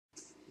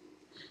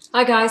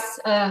Hi guys,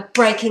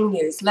 breaking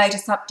news,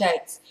 latest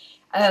updates.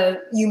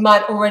 You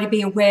might already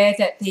be aware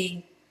that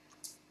the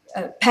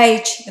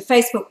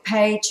Facebook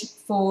page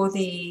for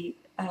the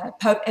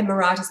Pope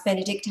Emeritus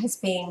Benedict has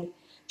been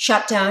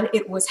shut down.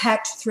 It was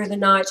hacked through the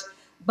night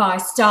by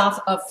staff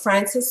of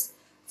Francis.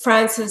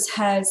 Francis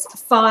has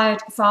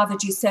fired Father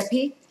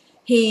Giuseppe.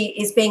 He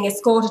is being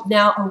escorted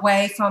now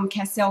away from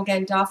Castel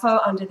Gandolfo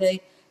under the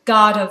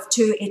guard of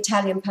 2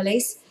 Italian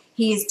police.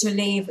 He is to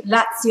leave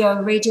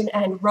Lazio region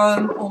and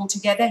Rome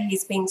altogether.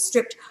 He's being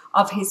stripped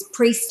of his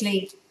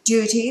priestly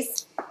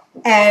duties.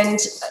 And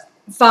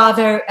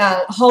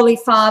Holy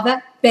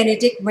Father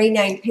Benedict,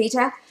 renamed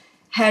Peter,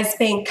 has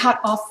been cut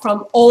off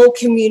from all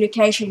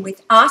communication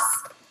with us.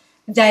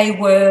 They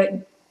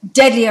were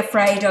deadly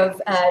afraid of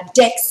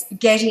Dex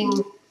getting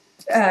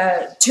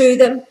to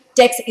them.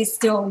 Dex is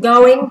still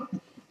going.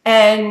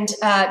 And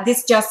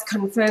this just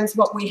confirms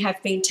what we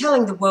have been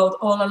telling the world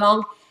all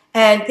along.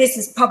 And this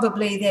is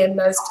probably their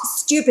most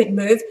stupid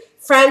move.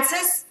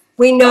 Francis,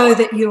 we know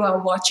that you are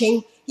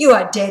watching. You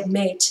are dead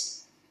meat.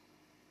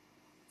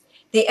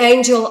 The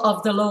angel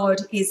of the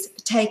Lord is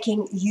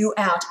taking you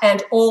out,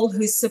 and all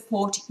who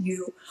support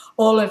you,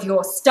 all of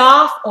your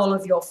staff, all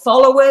of your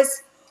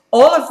followers,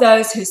 all of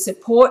those who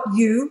support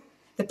you,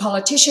 the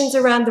politicians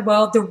around the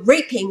world. The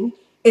reaping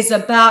is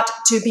about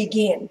to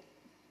begin.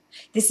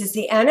 This is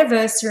the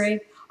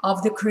anniversary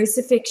of the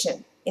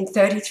crucifixion in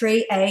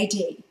 33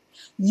 AD.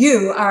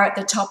 You are at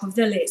the top of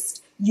the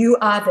list. You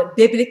are the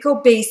biblical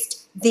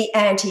beast, the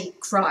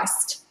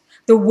Antichrist.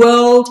 The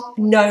world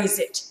knows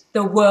it.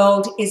 The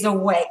world is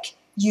awake.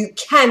 You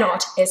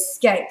cannot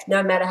escape,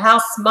 no matter how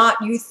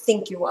smart you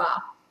think you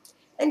are.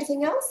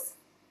 Anything else?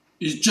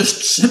 He's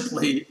just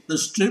simply the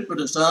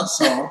stupidest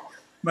arsehole.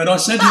 But I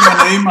sent him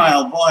an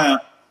email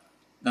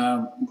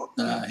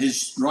via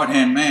his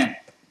right-hand man,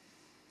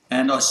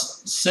 and I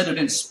said it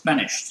in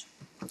Spanish.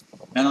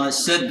 And I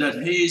said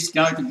that he's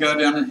going to go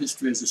down in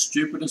history as the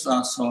stupidest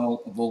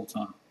arsehole of all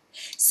time.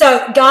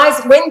 So,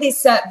 guys, when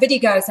this video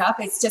goes up,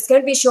 it's just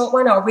going to be a short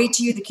one. I'll read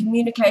to you the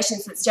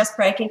communications that's just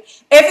breaking.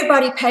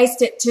 Everybody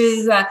paste it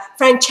to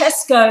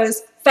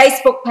Francesco's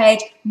Facebook page.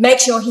 Make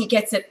sure he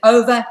gets it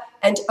over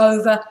and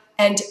over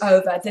and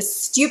over. The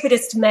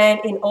stupidest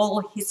man in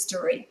all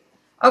history.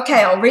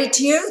 Okay, I'll read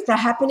to you the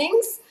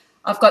happenings.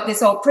 I've got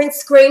this old print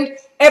screen.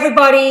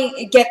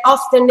 Everybody get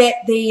off the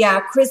net the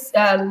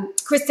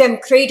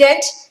Christem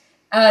Credent.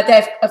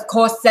 They're, of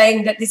course,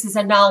 saying that this is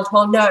annulled.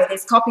 Well, no,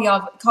 there's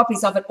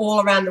copies of it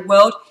all around the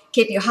world.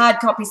 Keep your hard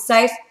copies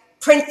safe.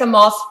 Print them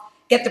off.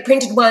 Get the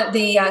printed one,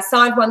 the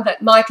signed one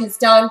that Mike has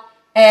done,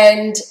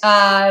 and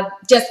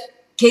just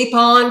keep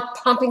on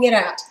pumping it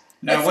out.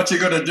 Now, what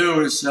you've got to do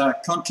is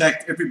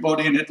contact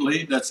everybody in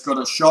Italy that's got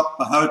a shop,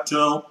 a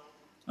hotel,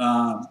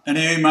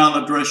 any email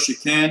address you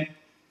can.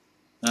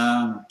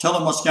 Tell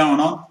them what's going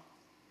on,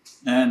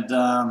 and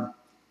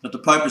that the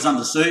Pope is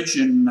under siege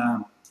in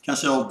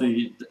Castel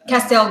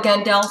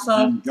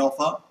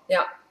Gandolfo.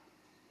 Yeah.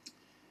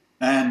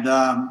 And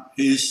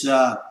his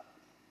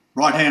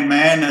right-hand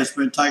man has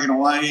been taken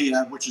away,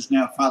 which is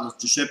now Father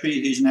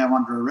Giuseppe. He's now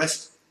under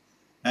arrest.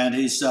 And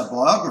his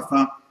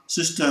biographer,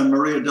 Sister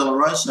Maria della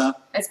Rosa,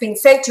 has been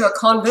sent to a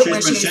convent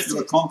where she's she's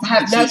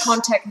have no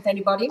contact with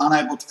anybody.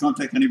 Unable to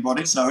contact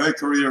anybody, so her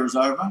career is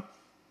over.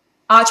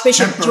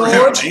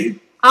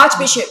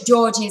 Archbishop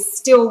George is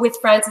still with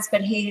Francis,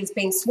 but he has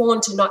been sworn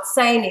to not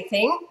say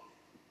anything.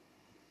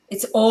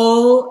 It's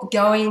all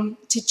going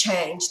to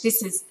change.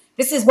 This is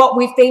what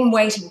we've been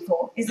waiting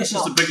for, isn't it? This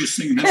is the biggest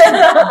thing in history.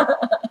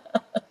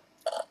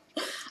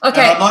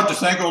 Okay. And I'd like to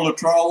thank all the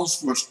trolls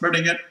for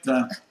spreading it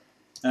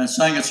and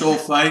saying it's all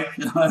fake.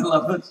 I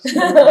love it.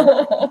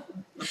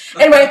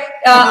 Anyway,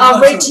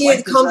 I'll read to you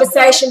the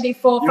conversation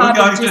before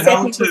Father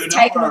Giuseppe was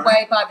taken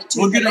away by the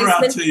 2 policemen. We'll get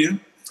around to you.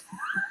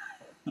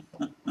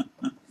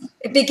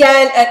 It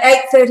began at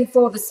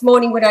 8:34 this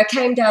morning when I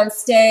came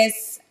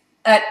downstairs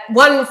at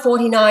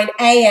 1:49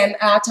 a.m.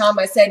 our time.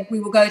 I said, we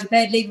will go to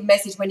bed, leave a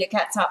message when you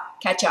catch up,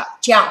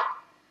 ciao.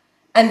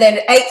 And then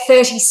at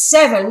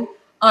 8:37,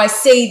 I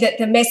see that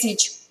the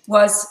message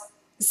was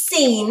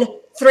seen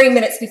 3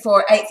 minutes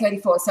before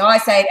 8:34. So I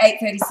say at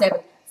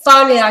 8:37,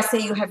 finally I see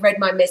you have read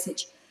my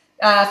message.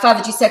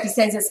 Father Giuseppe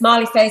sends a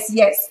smiley face,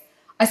 yes.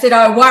 I said,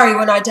 I worry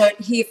when I don't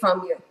hear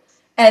from you.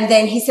 And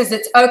then he says,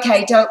 it's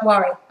okay, don't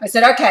worry. I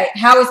said, okay,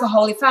 how is the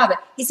Holy Father?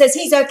 He says,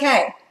 he's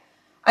okay.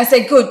 I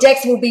said, good,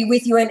 Dex will be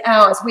with you in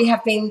hours. We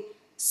have been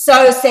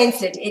so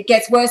censored. It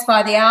gets worse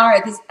by the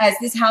hour as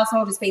this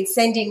household has been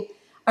sending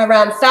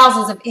around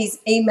thousands of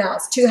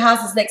emails. 2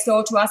 houses next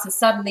door to us are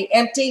suddenly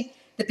empty.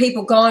 The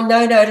people gone,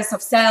 no notice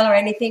of sale or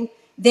anything.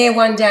 They're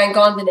one day and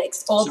gone the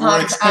next. All so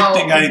we're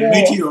expecting a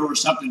meteor or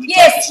something to take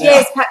us out.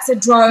 Yes, perhaps a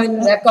drone.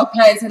 They've got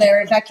plans so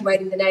they're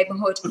evacuating the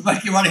neighbourhood.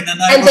 Evacuating the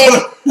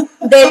neighbourhood.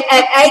 And then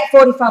at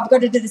 8:45, we've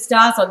got to do the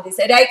stars on this.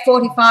 At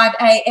 8:45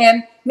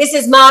 a.m.,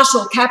 Mrs.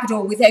 Marshall,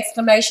 capital with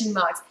exclamation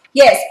marks.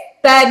 Yes,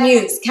 bad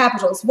news,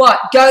 capitals.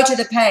 What? Go to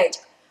the page.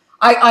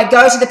 I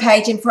go to the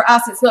page, and for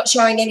us, it's not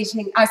showing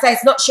anything. I say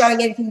it's not showing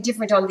anything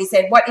different on this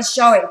end. What is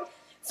showing?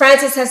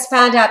 Francis has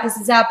found out this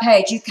is our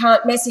page. You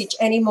can't message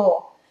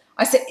anymore.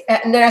 I said,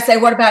 and then I say,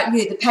 what about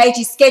you? The page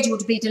is scheduled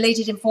to be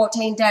deleted in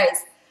 14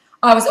 days.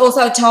 I was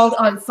also told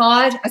I'm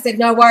fired. I said,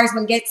 no worries,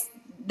 when gets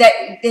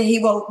that he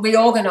will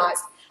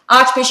reorganise.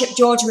 Archbishop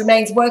George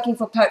remains working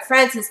for Pope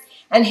Francis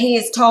and he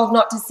is told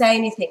not to say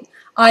anything.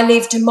 I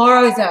leave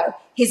tomorrow though.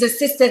 His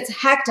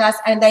assistants hacked us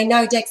and they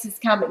know Dex is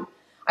coming.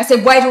 I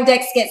said, wait till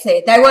Dex gets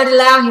there. They won't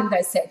allow him,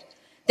 they said.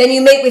 Then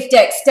you meet with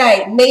Dex,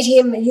 stay, meet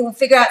him, he will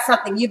figure out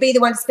something. You be the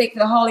one to speak for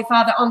the Holy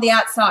Father on the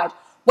outside.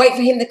 Wait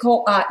for him in the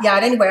courtyard.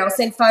 Anyway, I'll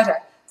send photo.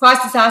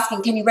 Christ is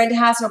asking, can you rent a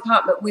house or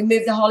apartment? We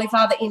move the Holy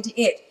Father into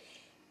it.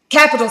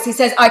 Capitals, he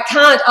says, I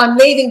can't, I'm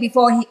leaving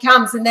before he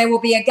comes and there will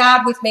be a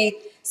guard with me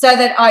so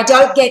that I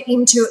don't get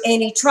into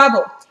any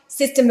trouble.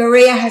 Sister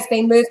Maria has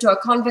been moved to a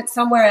convent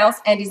somewhere else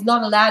and is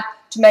not allowed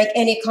to make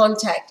any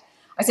contact.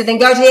 I said, then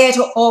go to the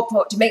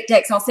airport to meet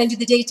Dex. I'll send you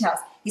the details.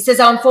 He says,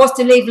 I'm forced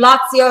to leave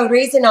Lazio,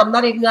 reason I'm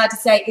not even allowed to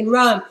say in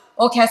Rome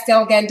or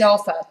Castel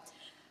Gandolfo.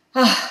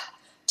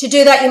 To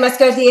do that, you must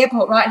go to the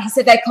airport, right? He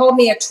said, they called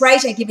me a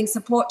traitor giving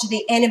support to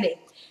the enemy.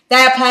 They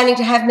are planning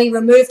to have me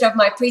removed of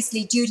my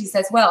priestly duties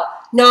as well.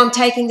 No, I'm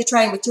taking the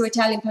train with 2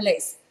 Italian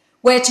police.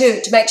 Where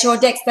to? To make sure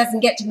Dex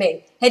doesn't get to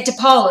me. Head to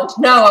Poland.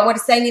 No, I want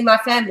to stay near my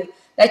family.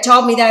 They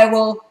told me they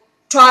will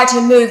try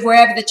to move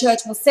wherever the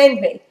church will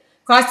send me.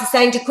 Christ is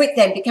saying to quit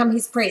them, become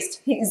his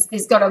priest.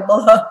 He's got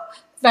a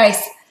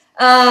face.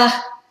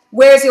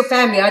 Where is your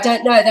family? I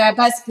don't know. They are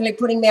basically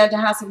putting me under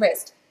house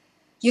arrest.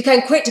 You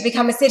can quit to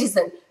become a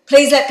citizen.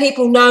 Please let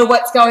people know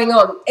what's going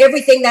on.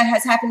 Everything that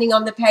has happening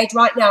on the page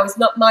right now is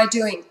not my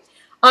doing.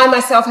 I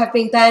myself have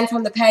been banned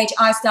from the page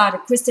I started,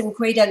 Christian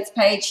Credence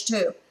page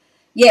 2.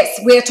 Yes,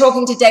 we are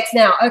talking to Dex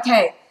now.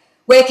 Okay,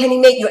 where can he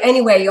meet you?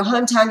 Anywhere, your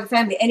hometown, your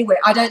family, anywhere.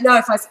 I don't know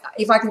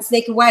if I can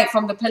sneak away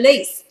from the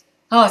police.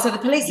 Oh, so the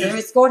police are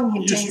escorting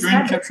him to his family. You're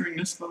screen capturing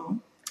this, by the way?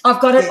 I've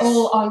got it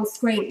all on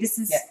screen. This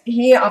is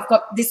here. I've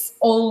got this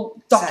all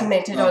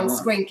documented on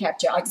screen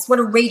capture. I just want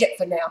to read it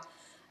for now.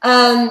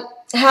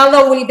 How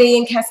long will you be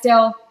in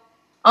Castel?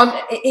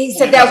 He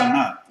said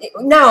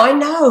no, I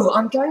know.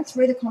 I'm going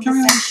through the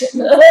conversation.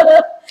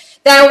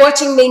 They are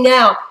watching me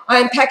now. I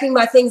am packing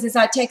my things as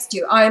I text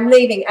you. I am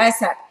leaving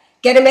ASAP.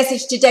 Get a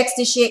message to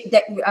Dexter.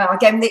 I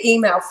gave him the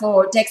email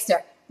for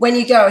Dexter. When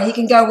you go, he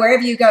can go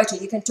wherever you go to.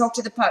 You can talk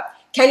to the Pope.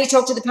 Can you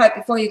talk to the Pope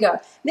before you go?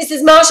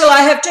 Mrs. Marshall,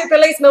 I have 2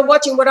 policemen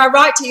watching what I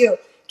write to you.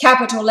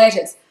 Capital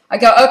letters. I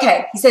go,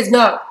 okay. He says,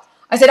 no.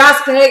 I said,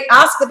 ask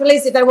the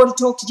police if they want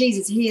to talk to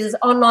Jesus. He is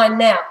online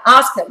now.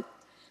 Ask them.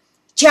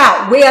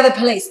 Ciao, we are the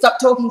police. Stop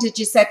talking to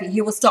Giuseppe.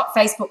 He will stop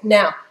Facebook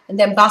now. And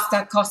then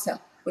basta cosa,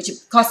 which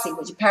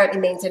apparently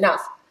means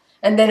enough.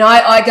 And then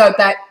I go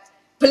back.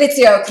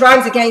 Polizio,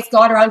 crimes against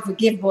God are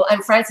unforgivable,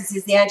 and Francis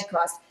is the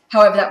Antichrist.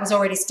 However, that was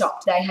already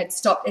stopped. They had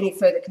stopped any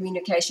further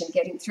communication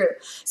getting through.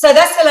 So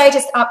that's the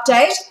latest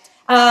update.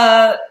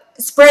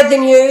 Spread the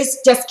news.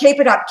 Just keep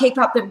it up. Keep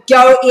up the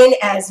go in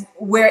as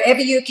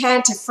wherever you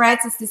can to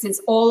Francis. This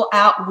is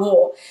all-out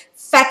war.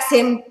 Fax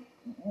him,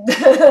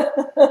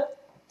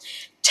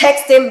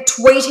 text him,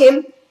 tweet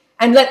him,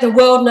 and let the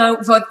world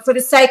know for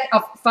the sake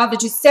of Father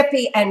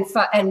Giuseppe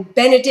and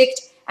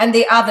Benedict and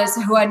the others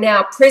who are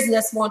now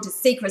prisoners sworn to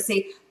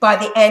secrecy by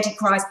the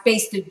Antichrist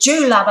beast, the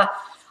Jew lover.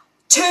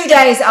 2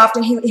 days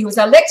after he was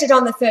elected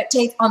on the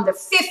 13th, on the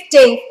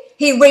 15th,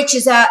 he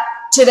reaches out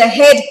to the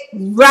head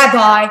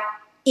rabbi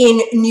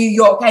in New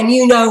York. And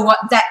you know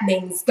what that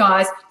means,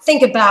 guys.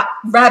 Think about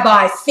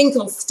Rabbi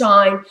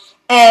Finkelstein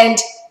and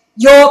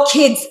your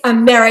kids,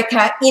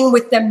 America, in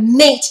with the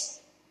meat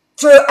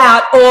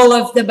throughout all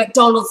of the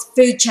McDonald's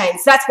food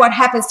chains. That's what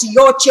happens to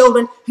your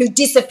children who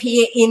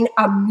disappear in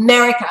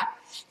America.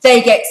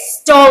 They get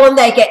stolen,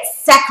 they get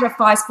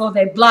sacrificed for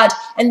their blood,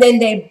 and then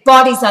their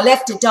bodies are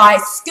left to die,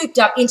 scooped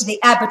up into the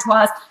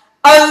abattoirs,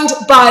 owned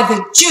by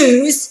the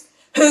Jews,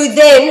 who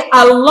then,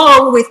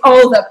 along with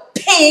all the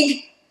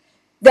pig,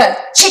 the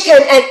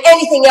chicken, and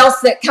anything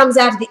else that comes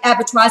out of the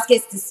abattoirs,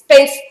 gets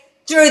dispensed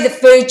through the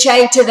food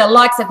chain to the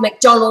likes of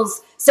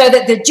McDonald's, so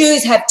that the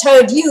Jews have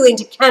turned you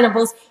into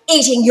cannibals,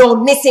 eating your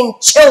missing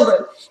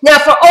children. Now,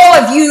 for all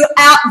of you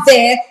out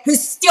there who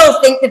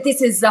still think that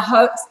this is a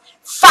hoax,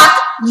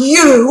 fuck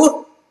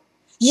you.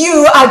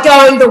 You are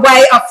going the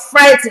way of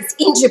Francis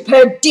into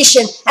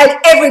perdition, and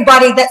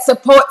everybody that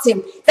supports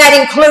him. That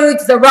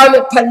includes the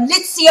Roman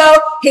Polizio,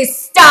 his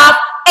staff,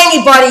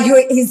 anybody who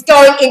is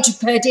going into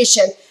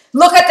perdition.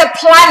 Look at the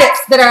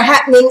planets that are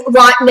happening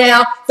right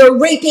now. The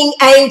reaping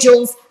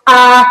angels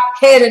are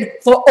headed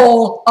for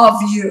all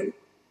of you.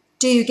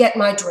 Do you get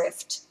my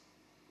drift?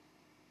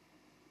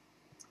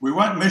 We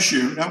won't miss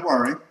you, don't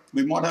worry.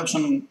 We might have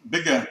some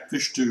bigger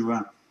fish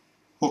to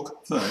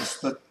hook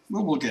first, but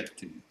we'll get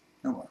to you.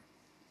 Don't worry.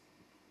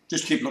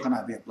 Just keep looking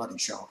over your bloody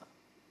shoulder.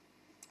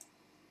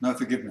 No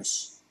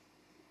forgiveness.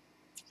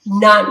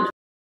 None.